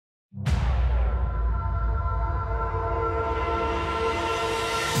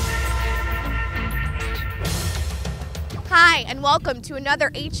Hi, and welcome to another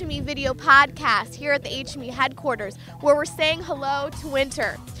HME video podcast here at the HME headquarters, where we're saying hello to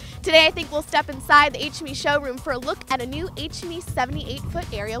winter. Today, I think we'll step inside the HME showroom for a look at a new HME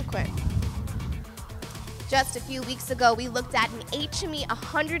 78-foot aerial quint. Just a few weeks ago, we looked at an HME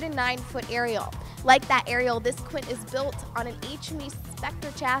 109-foot aerial. Like that aerial, this quint is built on an HME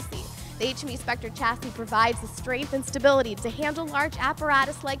Spectre chassis. The HME Spectre chassis provides the strength and stability to handle large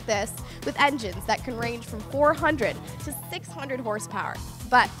apparatus like this with engines that can range from 400 to 600 horsepower.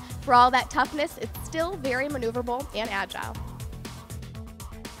 But for all that toughness, it's still very maneuverable and agile.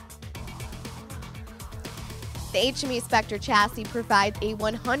 The HME Spectre chassis provides a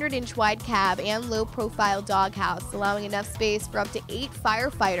 100-inch wide cab and low-profile doghouse, allowing enough space for up to 8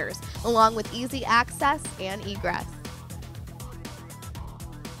 firefighters, along with easy access and egress.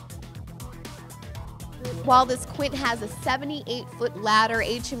 While this quint has a 78-foot ladder,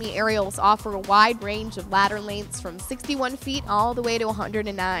 HME aerials offer a wide range of ladder lengths from 61 feet all the way to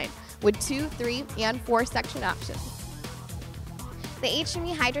 109, with 2, 3, and 4 section options. The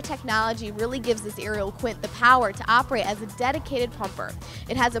HME Hydro technology really gives this aerial quint the power to operate as a dedicated pumper.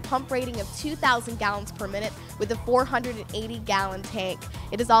 It has a pump rating of 2,000 gallons per minute with a 480-gallon tank.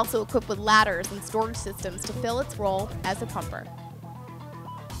 It is also equipped with ladders and storage systems to fill its role as a pumper.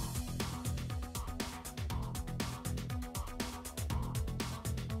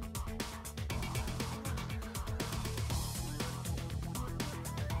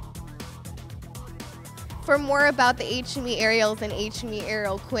 For more about the HME aerials and HME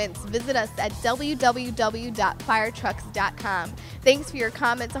aerial quints, visit us at www.firetrucks.com. Thanks for your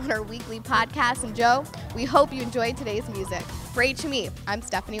comments on our weekly podcast, and Joe, we hope you enjoyed today's music. For HME, I'm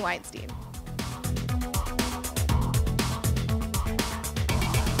Stephanie Weinstein.